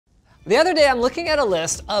The other day, I'm looking at a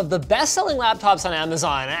list of the best-selling laptops on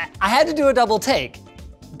Amazon. I had to do a double take.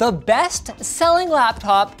 The best-selling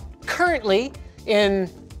laptop currently in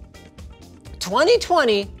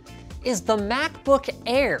 2020 is the MacBook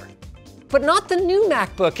Air, but not the new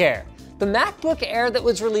MacBook Air. The MacBook Air that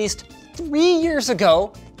was released 3 years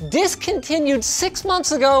ago, discontinued 6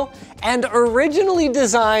 months ago, and originally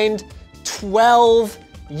designed 12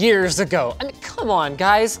 years ago. I mean, come on,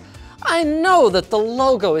 guys. I know that the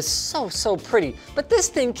logo is so pretty, but this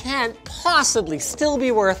thing can't possibly still be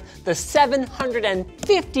worth the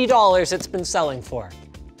 $750 it's been selling for.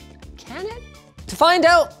 Can it? To find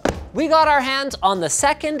out, we got our hands on the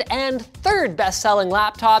second and third best-selling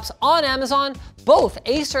laptops on Amazon, both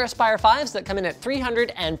Acer Aspire 5s that come in at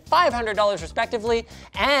 $300 and $500 respectively,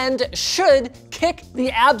 and should kick the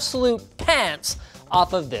absolute pants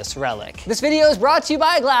off of this relic. This video is brought to you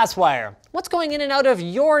by Glasswire. What's going in and out of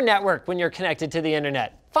your network when you're connected to the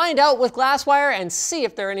internet? Find out with Glasswire and see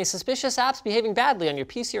if there are any suspicious apps behaving badly on your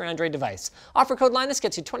PC or Android device. Offer code Linus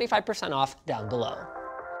gets you 25% off down below.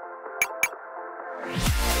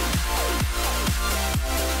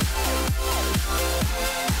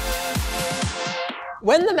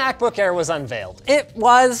 When the MacBook Air was unveiled, it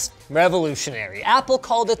was revolutionary. Apple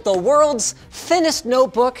called it the world's thinnest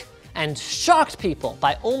notebook and shocked people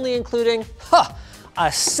by only including a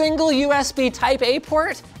single USB Type-A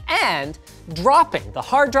port and dropping the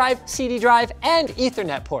hard drive, CD drive, and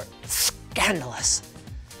Ethernet port. Scandalous.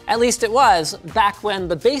 At least it was back when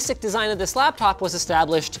the basic design of this laptop was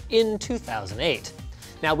established in 2008.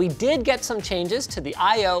 Now, we did get some changes to the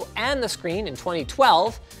I/O and the screen in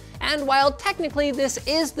 2012, and while technically this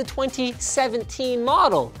is the 2017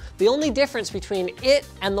 model, the only difference between it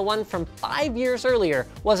and the one from 5 years earlier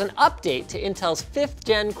was an update to Intel's 5th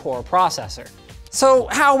gen core processor. So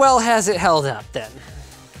how well has it held up then?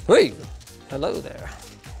 Hey, hello there.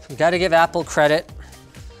 You gotta give Apple credit.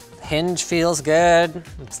 The hinge feels good.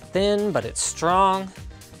 It's thin, but it's strong.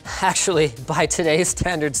 Actually, by today's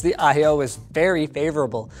standards, the I/O is very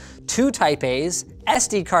favorable. 2 Type-A's,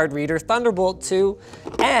 SD card reader, Thunderbolt 2,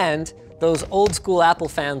 and those old school Apple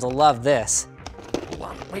fans will love this. Hold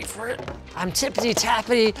on, wait for it. I'm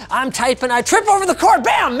tippity-tappity, I'm typing, I trip over the cord,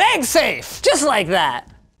 bam, MagSafe! Just like that.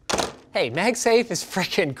 Hey, MagSafe is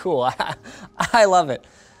freaking cool. I love it.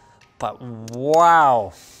 But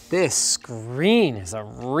wow, this screen is a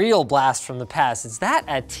real blast from the past. Is that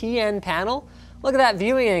a TN panel? Look at that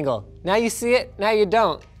viewing angle. Now you see it, now you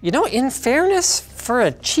don't. You know, in fairness, for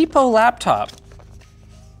a cheapo laptop,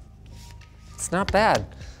 it's not bad.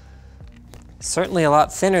 Certainly a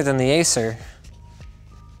lot thinner than the Acer.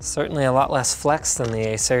 Certainly a lot less flex than the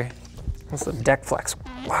Acer. What's the deck flex?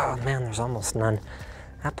 Wow, man, there's almost none.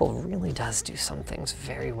 Apple really does do some things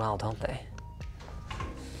very well, don't they?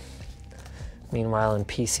 Meanwhile, in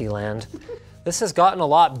PC land, this has gotten a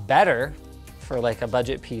lot better for like a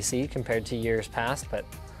budget PC compared to years past, but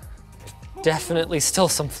there's definitely still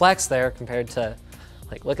some flex there compared to,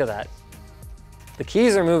 like, look at that. The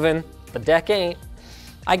keys are moving, the deck ain't.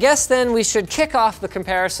 I guess then we should kick off the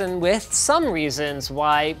comparison with some reasons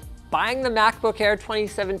why buying the MacBook Air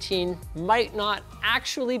 2017 might not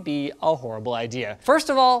actually be a horrible idea. First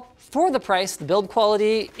of all, for the price, the build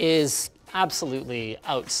quality is absolutely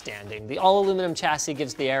outstanding. The all-aluminum chassis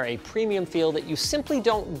gives the Air a premium feel that you simply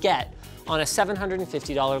don't get on a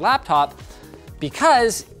 $750 laptop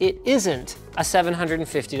because it isn't a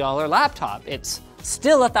 $750 laptop. It's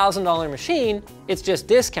still a $1,000 machine, it's just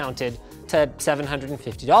discounted to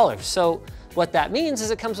 $750. So what that means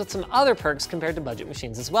is it comes with some other perks compared to budget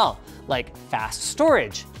machines as well, like fast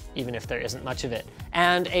storage, even if there isn't much of it,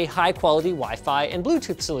 and a high-quality Wi-Fi and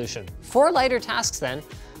Bluetooth solution. For lighter tasks then,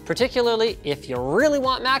 particularly if you really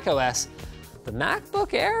want macOS, the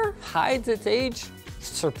MacBook Air hides its age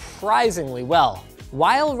surprisingly well.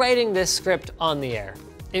 While writing this script on the Air,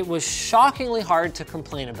 it was shockingly hard to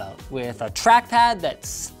complain about, with a trackpad that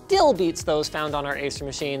still beats those found on our Acer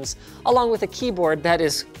machines, along with a keyboard that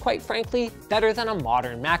is, quite frankly, better than a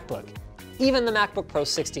modern MacBook, even the MacBook Pro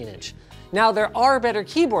 16-inch. Now, there are better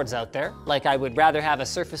keyboards out there, like I would rather have a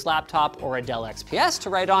Surface laptop or a Dell XPS to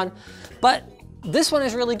write on, but this one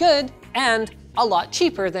is really good and a lot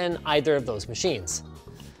cheaper than either of those machines.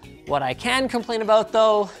 What I can complain about,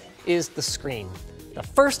 though, is the screen. The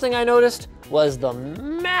first thing I noticed was the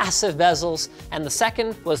massive bezels, and the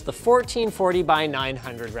second was the 1440 by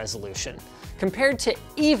 900 resolution. Compared to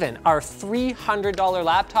even our $300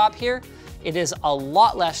 laptop here, it is a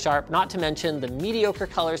lot less sharp, not to mention the mediocre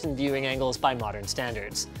colors and viewing angles by modern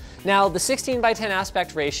standards. Now, the 16:10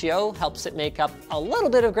 aspect ratio helps it make up a little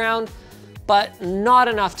bit of ground, but not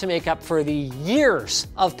enough to make up for the years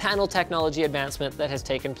of panel technology advancement that has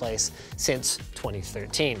taken place since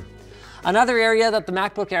 2013. Another area that the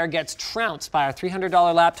MacBook Air gets trounced by our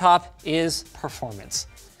 $300 laptop is performance.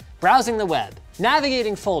 Browsing the web,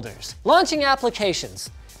 navigating folders, launching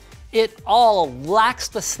applications. It all lacks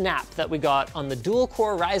the snap that we got on the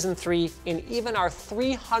dual-core Ryzen 3 in even our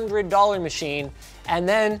 $300 machine, and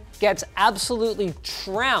then gets absolutely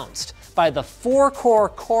trounced by the 4-core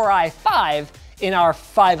Core i5 in our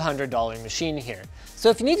 $500 machine here. So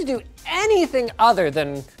if you need to do anything other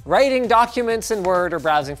than writing documents in Word or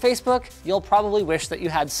browsing Facebook, you'll probably wish that you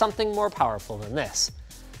had something more powerful than this.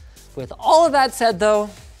 With all of that said though,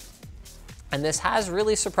 and this has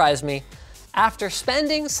really surprised me, after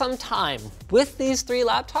spending some time with these three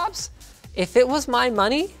laptops, if it was my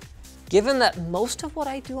money, given that most of what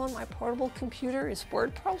I do on my portable computer is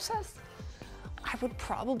word processed, I would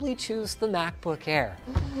probably choose the MacBook Air.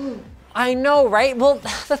 I know, right? Well,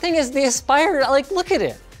 the thing is, the Aspire, like, look at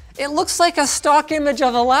it. It looks like a stock image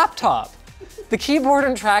of a laptop. The keyboard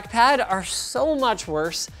and trackpad are so much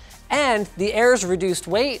worse, and the Air's reduced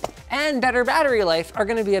weight and better battery life are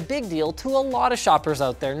gonna be a big deal to a lot of shoppers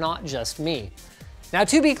out there, not just me. Now,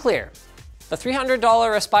 to be clear, the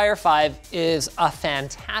 $300 Aspire 5 is a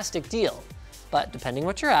fantastic deal, but depending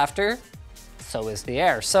what you're after, so is the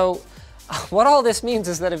Air. So what all this means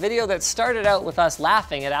is that a video that started out with us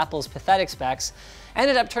laughing at Apple's pathetic specs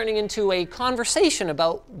ended up turning into a conversation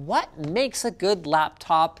about what makes a good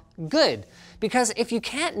laptop good. Because if you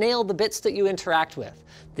can't nail the bits that you interact with,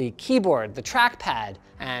 the keyboard, the trackpad,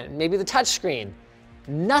 and maybe the touchscreen,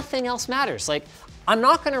 nothing else matters. Like, I'm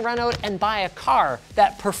not gonna run out and buy a car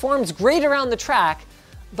that performs great around the track,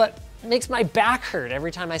 but makes my back hurt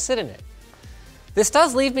every time I sit in it. This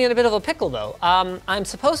does leave me in a bit of a pickle though. I'm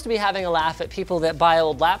supposed to be having a laugh at people that buy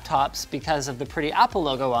old laptops because of the pretty Apple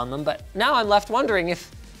logo on them, but now I'm left wondering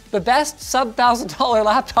if the best sub-$1,000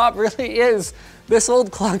 laptop really is this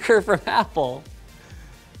old clunker from Apple.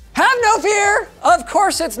 Have no fear, of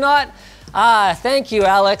course it's not. Thank you,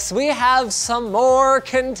 Alex. We have some more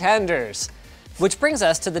contenders. Which brings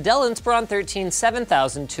us to the Dell Inspiron 13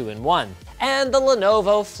 7000 2-in-1 and the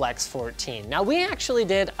Lenovo Flex 14. Now, we actually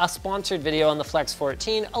did a sponsored video on the Flex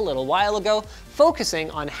 14 a little while ago, focusing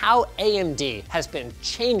on how AMD has been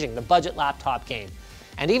changing the budget laptop game.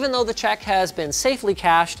 And even though the check has been safely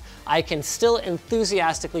cashed, I can still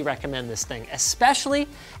enthusiastically recommend this thing, especially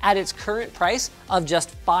at its current price of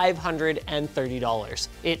just $530.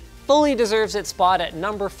 It fully deserves its spot at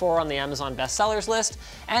number 4 on the Amazon bestsellers list,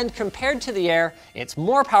 and compared to the Air, it's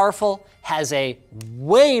more powerful, has a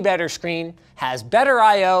way better screen, has better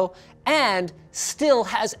I/O, and still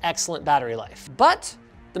has excellent battery life. But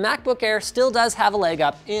the MacBook Air still does have a leg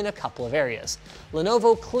up in a couple of areas.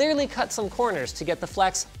 Lenovo clearly cut some corners to get the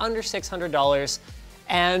Flex under $600,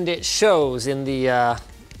 and it shows in the,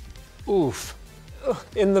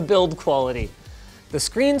 in the build quality. The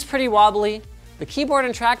screen's pretty wobbly, the keyboard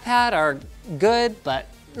and trackpad are good, but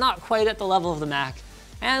not quite at the level of the Mac,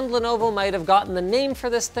 and Lenovo might have gotten the name for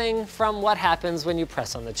this thing from what happens when you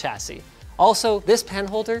press on the chassis. Also, this pen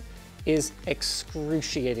holder is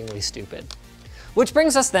excruciatingly stupid. Which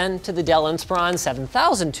brings us then to the Dell Inspiron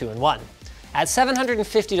 7000 2-in-1. At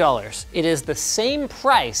 $750, it is the same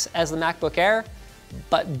price as the MacBook Air,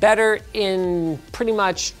 but better in pretty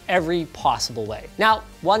much every possible way. Now,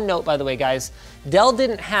 one note by the way, guys, Dell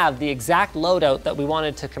didn't have the exact loadout that we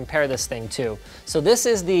wanted to compare this thing to. So this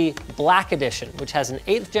is the Black Edition, which has an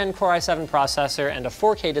 8th gen Core i7 processor and a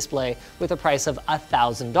 4K display with a price of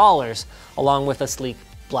 $1,000, along with a sleek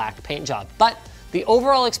black paint job. But the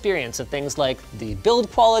overall experience of things like the build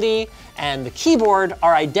quality and the keyboard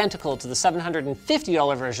are identical to the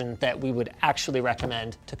 $750 version that we would actually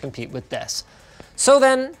recommend to compete with this. So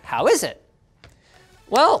then, how is it?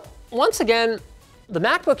 Well, once again, the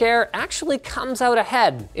MacBook Air actually comes out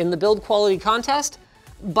ahead in the build quality contest,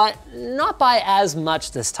 but not by as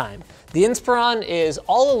much this time. The Inspiron is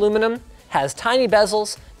all aluminum, has tiny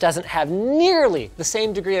bezels, doesn't have nearly the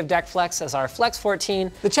same degree of deck flex as our Flex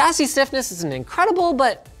 14. The chassis stiffness isn't incredible,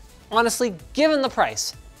 but honestly, given the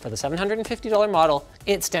price for the $750 model,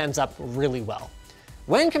 it stands up really well.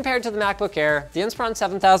 When compared to the MacBook Air, the Inspiron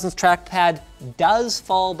 7000's trackpad does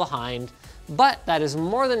fall behind, but that is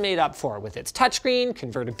more than made up for with its touchscreen,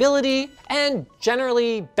 convertibility, and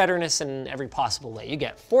generally betterness in every possible way. You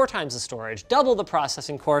get 4 times the storage, double the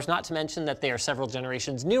processing cores, not to mention that they are several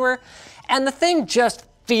generations newer, and the thing just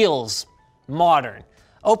feels modern.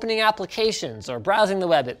 Opening applications or browsing the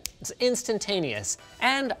web, it's instantaneous,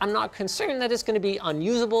 and I'm not concerned that it's going to be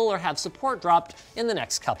unusable or have support dropped in the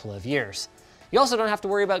next couple of years. You also don't have to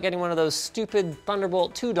worry about getting one of those stupid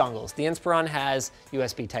Thunderbolt 2 dongles. The Inspiron has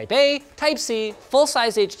USB Type-A, Type-C,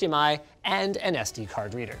 full-size HDMI, and an SD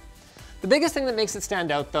card reader. The biggest thing that makes it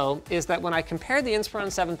stand out though is that when I compare the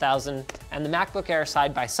Inspiron 7000 and the MacBook Air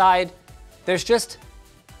side by side, there's just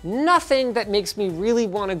nothing that makes me really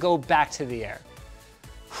want to go back to the Air.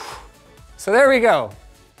 So there we go.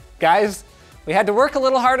 Guys, we had to work a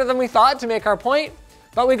little harder than we thought to make our point,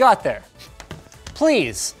 but we got there.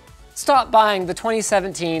 Please stop buying the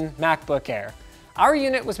 2017 MacBook Air. Our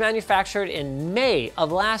unit was manufactured in May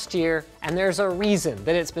of last year, and there's a reason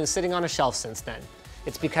that it's been sitting on a shelf since then.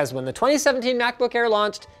 It's because when the 2017 MacBook Air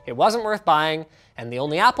launched, it wasn't worth buying, and the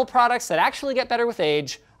only Apple products that actually get better with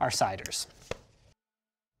age are ciders.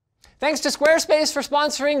 Thanks to Squarespace for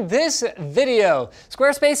sponsoring this video.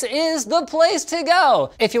 Squarespace is the place to go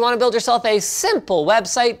if you want to build yourself a simple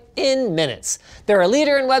website in minutes. They're a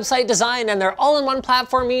leader in website design, and their all-in-one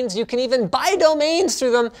platform means you can even buy domains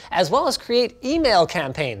through them, as well as create email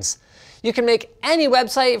campaigns. You can make any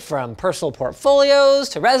website, from personal portfolios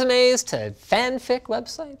to resumes to fanfic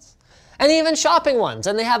websites, and even shopping ones.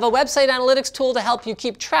 And they have a website analytics tool to help you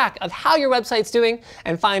keep track of how your website's doing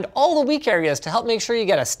and find all the weak areas to help make sure you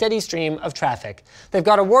get a steady stream of traffic. They've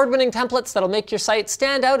got award-winning templates that'll make your site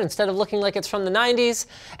stand out instead of looking like it's from the 90s.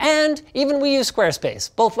 And even we use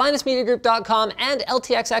Squarespace. Both LinusMediaGroup.com and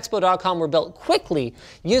LTXExpo.com were built quickly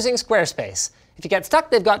using Squarespace. If you get stuck,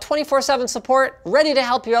 they've got 24/7 support ready to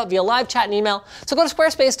help you out via live chat and email. So go to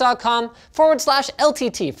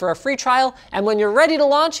squarespace.com/LTT for a free trial. And when you're ready to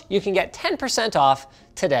launch, you can get 10% off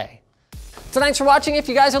today. So thanks for watching. If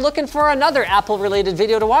you guys are looking for another Apple related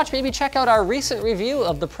video to watch, maybe check out our recent review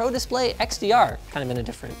of the Pro Display XDR, kind of in a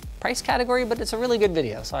different price category, but it's a really good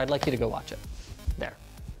video. So I'd like you to go watch it.